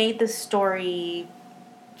 it made the story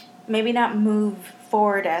maybe not move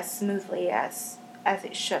forward as smoothly as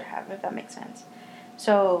it should have, if that makes sense.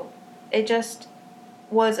 So it just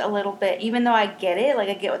was a little bit, even though I get it, like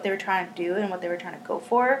I get what they were trying to do and what they were trying to go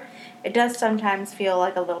for, it does sometimes feel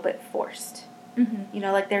like a little bit forced. You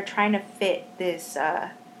know, like they're trying to fit this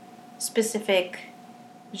specific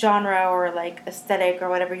genre or like aesthetic or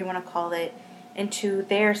whatever you want to call it into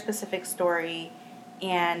their specific story,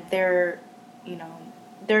 and they're, you know,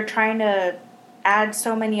 they're trying to add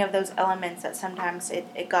so many of those elements that sometimes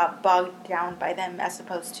it got bogged down by them, as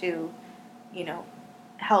opposed to, you know,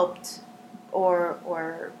 helped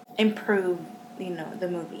or improve, you know, the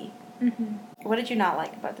movie. What did you not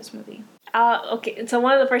like about this movie? Okay, so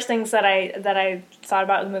one of the first things that I thought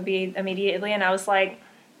about the movie immediately, and I was like,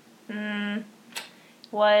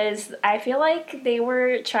 was I feel like they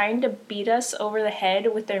were trying to beat us over the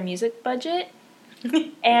head with their music budget.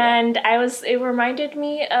 And it reminded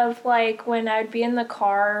me of like when I'd be in the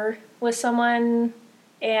car with someone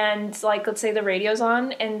and like, let's say the radio's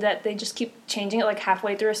on and that they just keep changing it like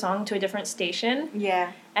halfway through a song to a different station.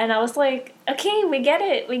 Yeah. And I was like, okay, we get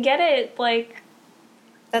it. Like,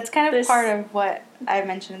 that's kind of part of what I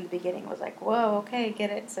mentioned in the beginning, was like, whoa, okay,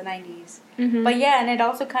 get it, it's the 90s. But yeah, and it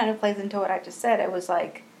also kind of plays into what I just said. It was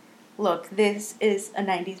like, look, this is a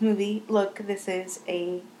 90s movie. Look, this is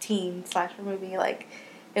a teen slasher movie. Like,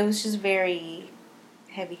 it was just very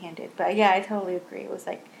heavy-handed. But yeah, I totally agree. It was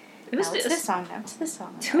like, it's this song, now it's this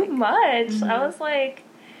song. Too much. I was like,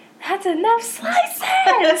 that's enough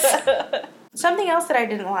slices! Something else that I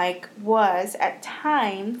didn't like was, at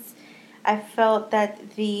times, I felt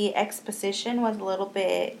that the exposition was a little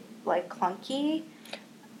bit, like, clunky.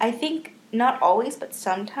 I think not always, but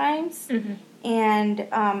sometimes. And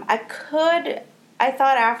I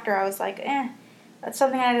thought after, I was like, that's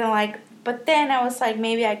something I didn't like. But then I was like,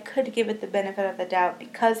 maybe I could give it the benefit of the doubt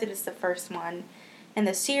because it is the first one in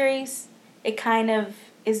the series. It kind of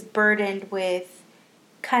is burdened with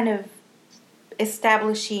kind of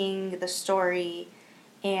establishing the story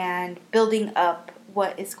and building up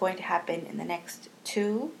what is going to happen in the next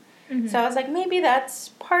two. So I was like, maybe that's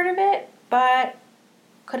part of it, but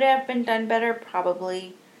could it have been done better?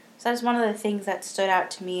 Probably. So that's one of the things that stood out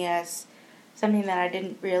to me as something that I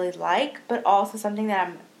didn't really like, but also something that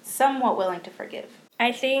I'm somewhat willing to forgive.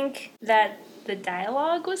 I think that the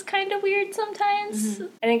dialogue was kind of weird sometimes.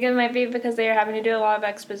 I think it might be because they were having to do a lot of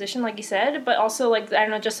exposition, like you said, but also, like, I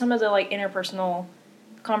don't know, just some of the, like, interpersonal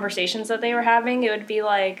conversations that they were having. It would be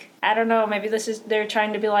like, I don't know, maybe they're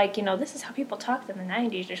trying to be like, you know, this is how people talked in the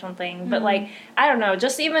 90s or something. But, like, I don't know,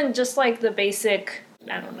 just like the basic,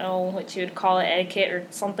 I don't know what you would call it, etiquette or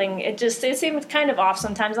something. It seemed kind of off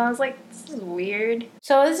sometimes. And I was like, this is weird.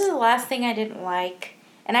 So this is the last thing I didn't like.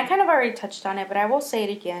 And I kind of already touched on it, but I will say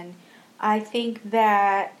it again. I think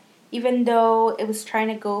that even though it was trying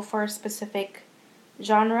to go for a specific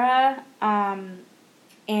genre, and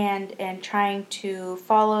trying to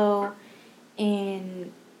follow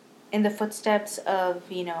in the footsteps of,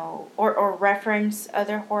 you know, or reference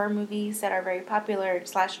other horror movies that are very popular,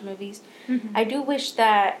 slasher movies, I do wish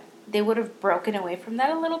that they would have broken away from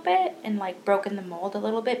that a little bit and, like, broken the mold a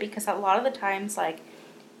little bit, because a lot of the times, like,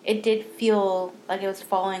 it did feel like it was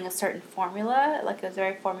following a certain formula, like it was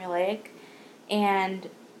very formulaic. And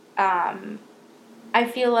I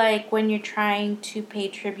feel like when you're trying to pay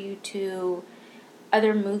tribute to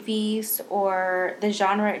other movies or the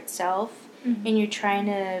genre itself, and you're trying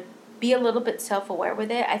to be a little bit self-aware with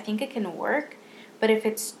it, I think it can work. But if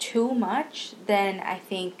it's too much, then I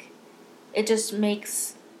think it just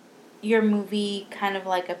makes your movie kind of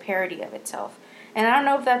like a parody of itself. And I don't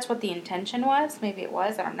know if that's what the intention was. Maybe it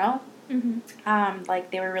was. I don't know. Like,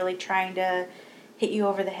 they were really trying to hit you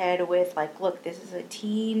over the head with, like, look, this is a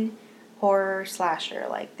teen horror slasher.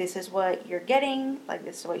 Like, this is what you're getting. Like,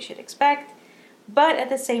 this is what you should expect. But at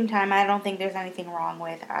the same time, I don't think there's anything wrong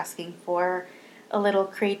with asking for a little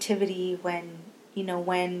creativity when,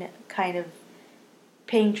 when kind of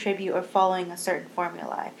paying tribute or following a certain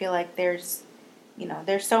formula. I feel like there's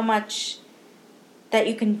so much that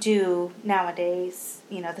you can do nowadays.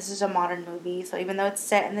 This is a modern movie, so even though it's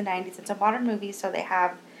set in the 90s, it's a modern movie, so they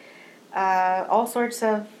have all sorts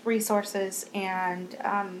of resources and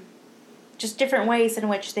just different ways in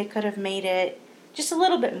which they could have made it just a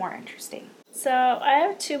little bit more interesting. So I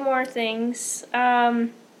have two more things.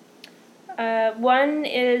 One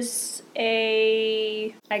is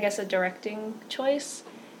a directing choice.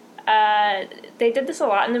 They did this a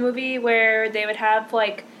lot in the movie where they would have,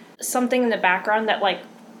 like, something in the background that, like,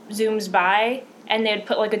 zooms by, and they'd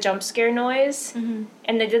put, like, a jump scare noise.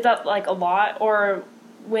 And they did that, like, a lot. Or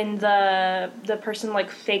when the person, like,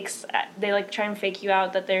 fakes, they, like, try and fake you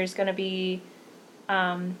out that there's gonna be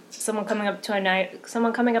someone coming up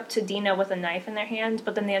to Dina with a knife in their hand,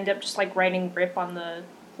 but then they end up just, like, writing "RIP" on the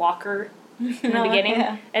locker in the beginning.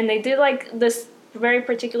 Yeah. And they did, like, this very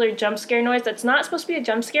particular jump scare noise that's not supposed to be a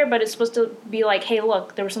jump scare, but it's supposed to be like, hey,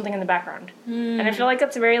 look, there was something in the background. And I feel like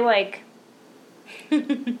that's very, like,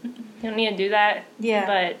 you don't need to do that. Yeah.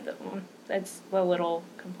 But that's a little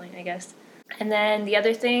complaint, I guess. And then the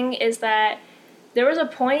other thing is that there was a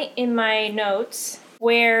point in my notes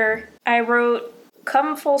where I wrote,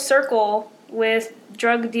 come full circle with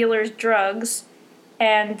drug dealers' drugs,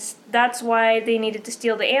 and that's why they needed to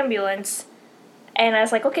steal the ambulance. And I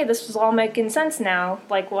was like, okay, this was all making sense now,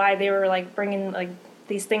 like, why they were, like, bringing, like,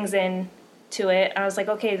 these things in to it. I was like,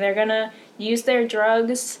 okay, they're gonna use their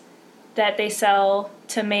drugs that they sell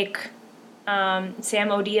to make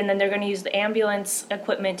Sam OD, and then they're gonna use the ambulance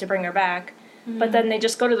equipment to bring her back. But then they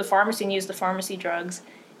just go to the pharmacy and use the pharmacy drugs,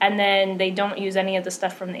 and then they don't use any of the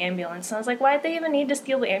stuff from the ambulance. And I was like, why'd they even need to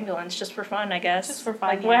steal the ambulance? Just for fun, I guess. Just for fun,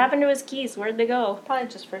 Like, what happened to his keys? Where'd they go? Probably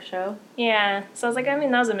just for show. Yeah. So I was like, I mean,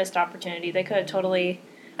 that was a missed opportunity. They could have totally...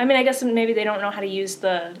 I mean, I guess maybe they don't know how to use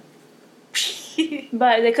the...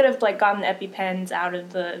 but they could have, like, gotten the EpiPens out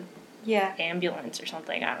of the ambulance or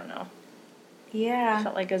something. I don't know. Yeah. I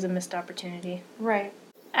felt like it was a missed opportunity. Right.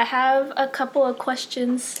 I have a couple of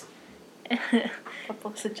questions... a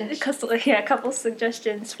couple suggestions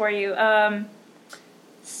for you.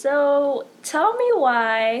 So tell me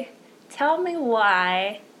why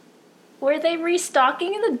were they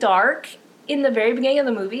restocking in the dark in the very beginning of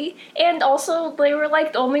the movie? And also, they were,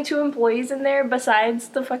 like, the only two employees in there besides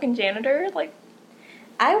the fucking janitor. Like,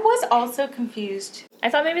 I was also confused. I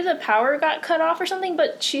thought maybe the power got cut off or something,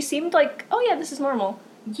 but she seemed like, oh yeah, this is normal.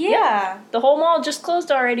 Yeah. The whole mall just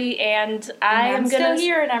closed already, and I'm still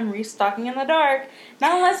here, and I'm restocking in the dark.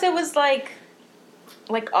 Not unless it was, like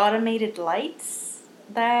automated lights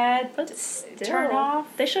that turn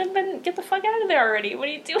off. They should have been, get the fuck out of there already. What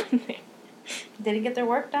are you doing there? Didn't get their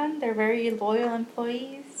work done. They're very loyal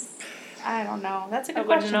employees. I don't know. That's a good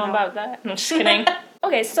question. I wouldn't know about that. I'm just kidding.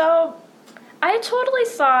 Okay, so I totally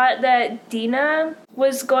thought that Dina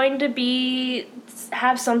was going to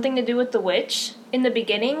have something to do with the witch in the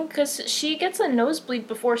beginning, because she gets a nosebleed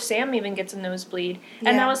before Sam even gets a nosebleed.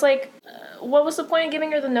 And I was like, what was the point of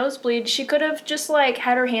giving her the nosebleed? She could have just, like,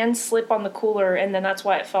 had her hand slip on the cooler, and then that's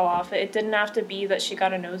why it fell off. It didn't have to be that she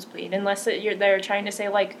got a nosebleed, unless they're trying to say,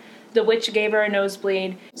 like, the witch gave her a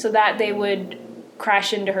nosebleed so that they would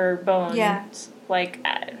crash into her bones. Yeah. Like,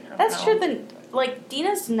 I don't That's know. true. Then, like,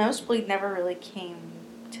 Dina's nosebleed never really came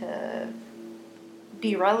to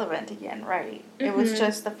be relevant again, right? It was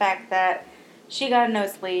just the fact that she got a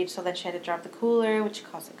nosebleed, so then she had to drop the cooler, which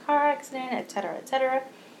caused a car accident, etc., etc.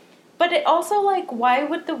 But it also, like, why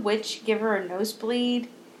would the witch give her a nosebleed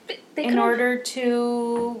in order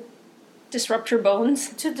to disrupt her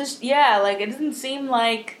bones? Like, it doesn't seem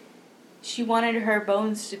like she wanted her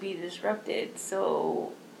bones to be disrupted,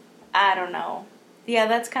 so I don't know. Yeah,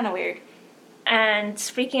 that's kind of weird. And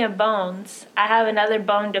speaking of bones, I have another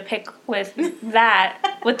bone to pick with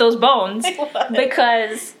that, with those bones,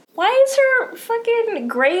 because Why is her fucking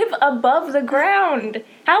grave above the ground?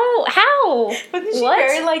 How? Wasn't she What?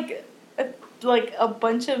 buried like a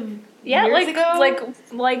bunch of years ago?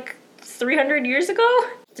 Like 300 years ago?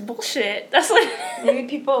 It's bullshit. That's what.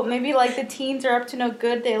 Maybe like the teens are up to no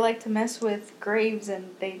good. They like to mess with graves,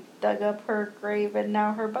 and they dug up her grave, and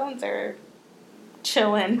now her bones are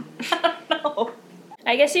chilling. I don't know.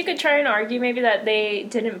 I guess you could try and argue maybe that they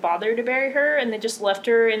didn't bother to bury her and they just left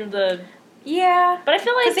her in the. Yeah. But I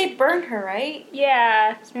feel like. Because they burned her, right?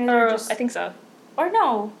 Yeah. So maybe they're I think so. Or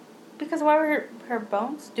no. Because why were her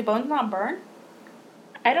bones? Do bones not burn?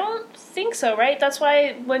 I don't think so, right? That's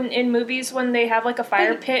why in movies when they have like a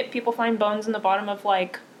fire pit, people find bones in the bottom of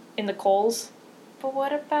like in the coals. But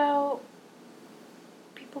what about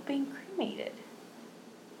people being cremated?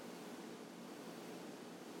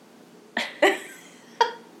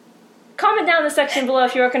 Comment down in the section below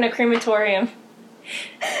if you work in a crematorium.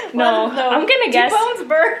 No, I'm gonna guess. Do bones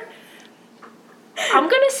burn? I'm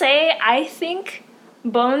gonna say I think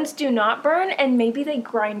bones do not burn, and maybe they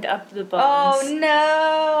grind up the bones. Oh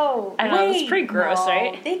no! I know, it's pretty gross,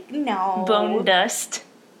 right? No. Bone dust.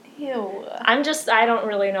 Ew. I don't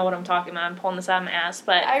really know what I'm talking about. I'm pulling this out of my ass,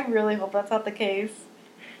 but I really hope that's not the case.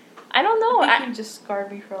 I don't know. I think you just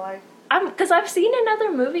scarred me for life. Because I've seen in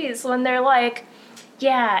other movies when they're like,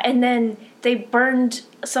 yeah, and then they burned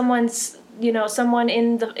someone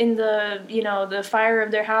in the the fire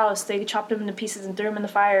of their house. They chopped them into pieces and threw them in the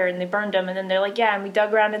fire, and they burned them. And then they're like, yeah, and we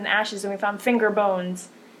dug around in the ashes and we found finger bones,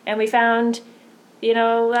 and we found, femur.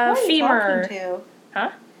 Who are you talking to?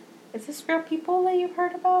 Huh? Is this real people that you've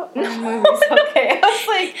heard about? Or movies? Okay, I was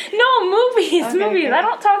like, no, movies. Okay. I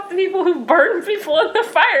don't talk to people who burn people in the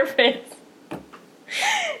fire pits.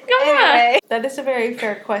 Anyway, that is a very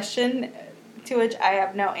fair question, to which I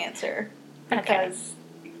have no answer. Because,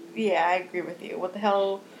 yeah, I agree with you. What the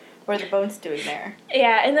hell were the bones doing there?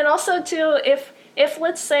 Yeah, and then also, too, if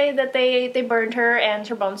let's say that they burned her and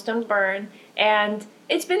her bones don't burn, and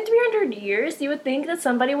it's been 300 years, you would think that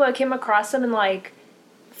somebody would have came across them and, like,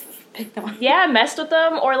 pick them up. Yeah, messed with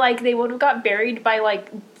them, or, like, they would have got buried by, like,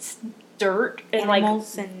 dirt and,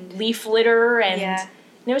 animals like, and leaf litter, and... Yeah.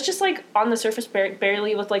 And it was just, like, on the surface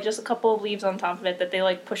barely with, like, just a couple of leaves on top of it that they,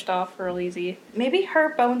 like, pushed off real easy. Maybe her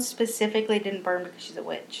bones specifically didn't burn because she's a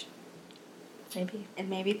witch. Maybe.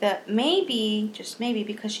 And just maybe,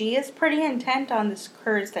 because she is pretty intent on this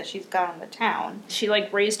curse that she's got on the town. She,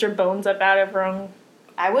 like, raised her bones up out of her own...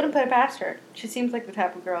 I wouldn't put it past her. She seems like the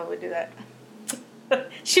type of girl who would do that.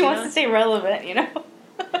 She wants to stay relevant, you know?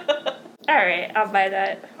 Alright, I'll buy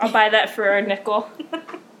that. I'll buy that for a nickel.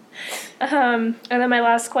 And then my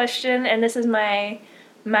last question, and this is my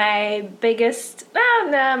biggest,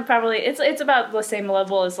 probably, it's about the same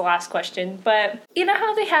level as the last question, but you know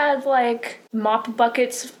how they had, like, mop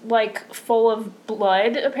buckets, like, full of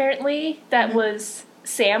blood, apparently, that was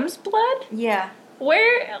Sam's blood? Yeah.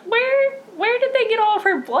 Where did they get all of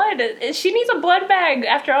her blood? She needs a blood bag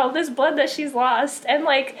after all this blood that she's lost, and,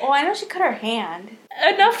 like... Well, I know she cut her hand.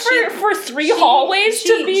 Enough for three hallways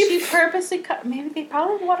to be... She purposely cut... Maybe they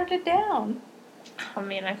probably watered it down. I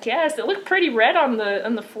mean, I guess. It looked pretty red on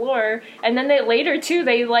the floor. And then they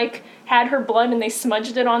like, had her blood and they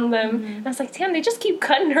smudged it on them. Mm-hmm. And I was like, damn, they just keep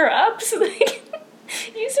cutting her up so they can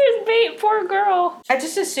use her as bait, poor girl. I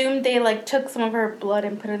just assumed they, like, took some of her blood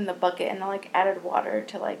and put it in the bucket and, like, added water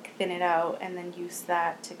to, like, thin it out and then used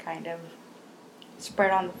that to kind of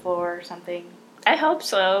spread on the floor or something. I hope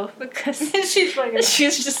so, because she's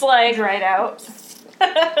just like dried out,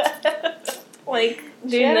 like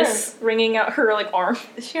doing this, wringing out her like arm.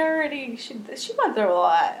 She went through a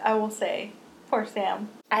lot, I will say. Poor Sam.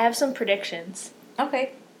 I have some predictions.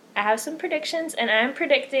 Okay. I have some predictions, and I'm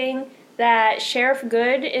predicting that Sheriff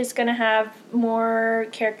Good is gonna have more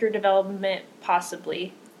character development,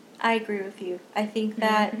 possibly. I agree with you. I think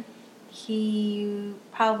that he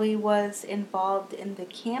probably was involved in the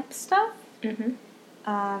camp stuff. Mm-hmm.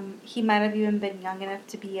 He might have even been young enough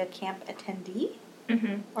to be a camp attendee.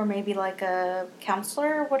 Mm-hmm. Or maybe like a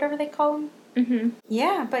counselor or whatever they call him. Mm-hmm.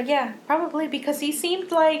 Yeah, but yeah, probably because he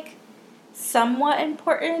seemed like somewhat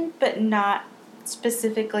important, but not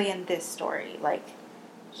specifically in this story. Like,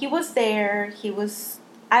 he was there,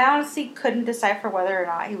 I honestly couldn't decipher whether or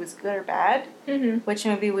not he was good or bad, which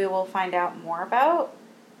maybe we will find out more about.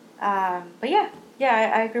 But yeah,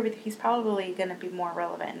 I agree with you. He's probably going to be more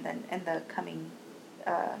relevant than in the coming,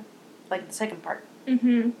 like, the second part.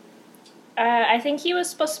 Mm-hmm. I think he was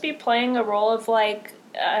supposed to be playing a role of, like,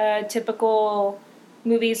 typical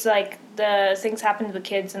movies, like, the things happen to the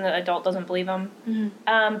kids and the adult doesn't believe them.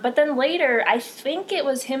 Mm-hmm. But then later, I think it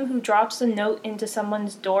was him who drops a note into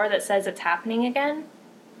someone's door that says it's happening again.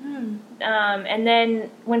 And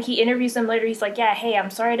then when he interviews them later, he's like, yeah, hey, I'm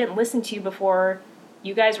sorry I didn't listen to you before.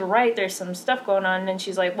 You guys were right. There's some stuff going on. And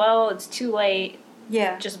she's like, well, it's too late.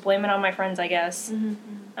 Yeah. Just blame it on my friends, I guess.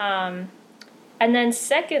 Mm-hmm. And then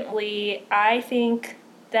secondly, I think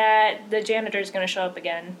that the janitor's going to show up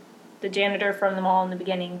again. The janitor from the mall in the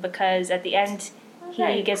beginning, because at the end,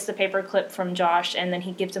 he gets the paperclip from Josh, and then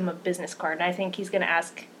he gives him a business card. And I think he's going to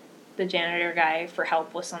ask the janitor guy for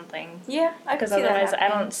help with something. Yeah, I can see that. Because otherwise, I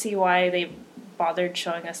happening. don't see why they bothered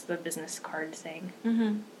showing us the business card thing.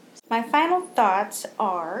 Mm-hmm. My final thoughts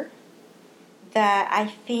are that I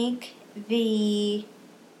think the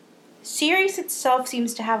series itself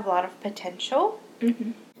seems to have a lot of potential.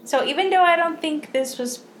 Mm-hmm. So even though I don't think this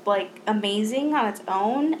was like amazing on its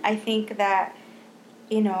own, I think that,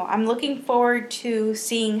 I'm looking forward to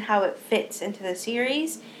seeing how it fits into the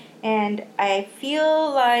series. And I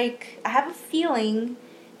have a feeling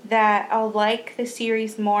that I'll like the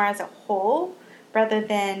series more as a whole rather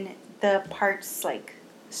than the parts like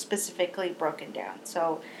specifically broken down.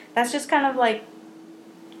 So that's just kind of like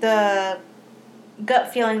the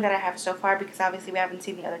gut feeling that I have so far, because obviously we haven't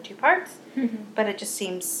seen the other two parts, but it just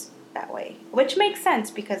seems that way, which makes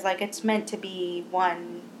sense because like it's meant to be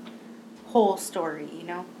one whole story,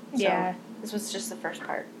 So yeah. This was just the first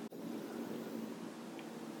part.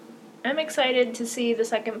 I'm excited to see the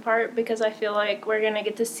second part because I feel like we're going to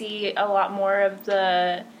get to see a lot more of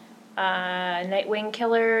the Nightwing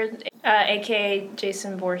Killer, aka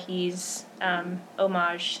Jason Voorhees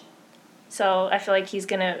homage. So I feel like he's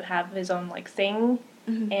going to have his own like thing,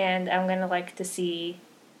 and I'm going to like to see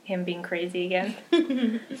him being crazy again.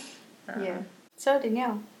 Yeah. So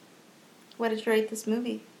Danielle, what did you rate this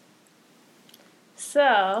movie?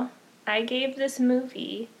 So I gave this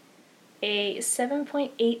movie a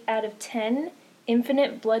 7.8 out of 10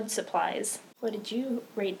 infinite blood supplies. What did you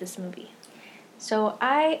rate this movie? So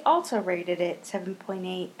I also rated it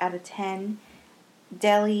 7.8 out of 10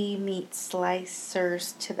 deli meat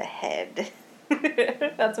slicers to the head.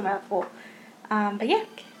 That's a mouthful. But yeah.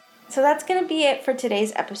 So that's going to be it for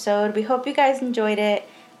today's episode. We hope you guys enjoyed it.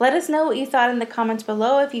 Let us know what you thought in the comments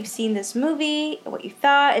below if you've seen this movie, what you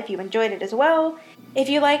thought, if you enjoyed it as well. If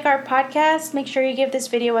you like our podcast, make sure you give this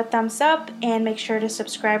video a thumbs up and make sure to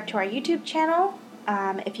subscribe to our YouTube channel.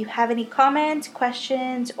 If you have any comments,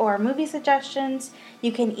 questions, or movie suggestions,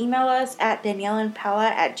 you can email us at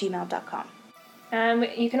danielleandpaula@gmail.com.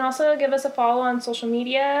 You can also give us a follow on social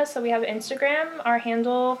media. So we have Instagram. Our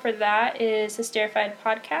handle for that is Hysterified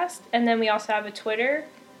Podcast. And then we also have a Twitter.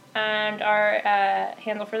 And our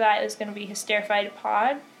handle for that is going to be Hysterified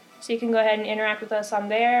Pod. So you can go ahead and interact with us on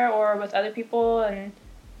there or with other people and,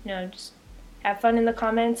 just have fun in the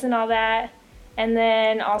comments and all that. And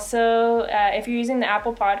then also, if you're using the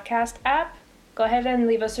Apple Podcast app, go ahead and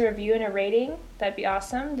leave us a review and a rating. That'd be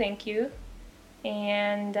awesome. Thank you.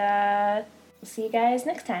 And we'll see you guys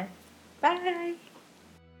next time. Bye!